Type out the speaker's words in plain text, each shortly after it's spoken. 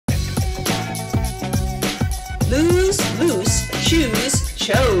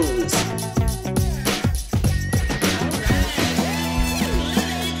chose.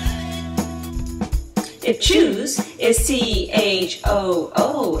 If choose is C-H-O-O-S-E,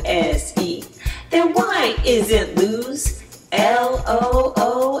 then why isn't lose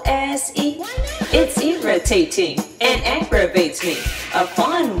L-O-O-S-E? It's irritating and aggravates me. A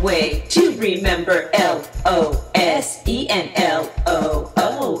fun way to remember L-O-S-E and L-O-O-S-E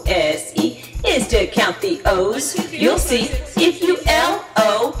is to count the O's. You'll see if you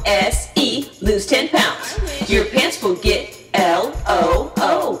L-O-S-E, lose 10 pounds. Your pants will get L-O-O-S-E,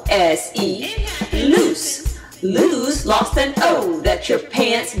 loose. Lose, lost an O that your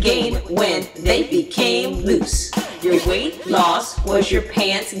pants gained when they became loose. Your weight loss was your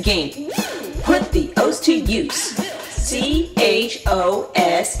pants gain. Put the O's to use. C-H-O-S-E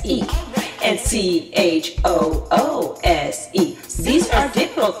and C-H-O-O-S-E. These are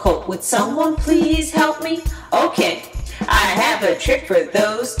difficult. Would someone please help me? Okay, I have a trick for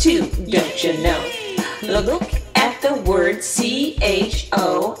those too, don't you know? Look at the word C-H-O-S-E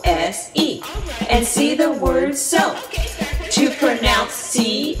and see the word so. To pronounce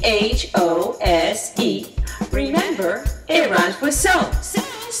C-H-O-S-E, remember it rhymes with so.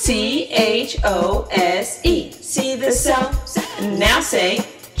 C-H-O-S-E. See the so? Now say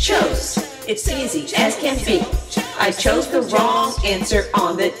chose. It's easy as can be. I chose the wrong answer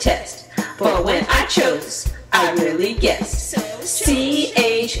on the test, but when I chose, I really guessed. C-H-O-O-S-E.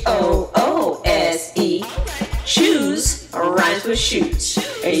 Choose rhymes with shoes.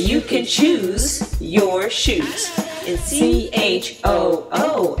 You can choose your shoes. In C-H-O-O-S-E,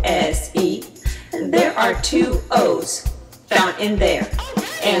 there are two O's found in there.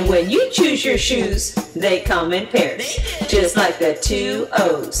 And when you choose your shoes, they come in pairs, just like the two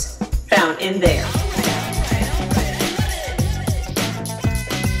O's found in there.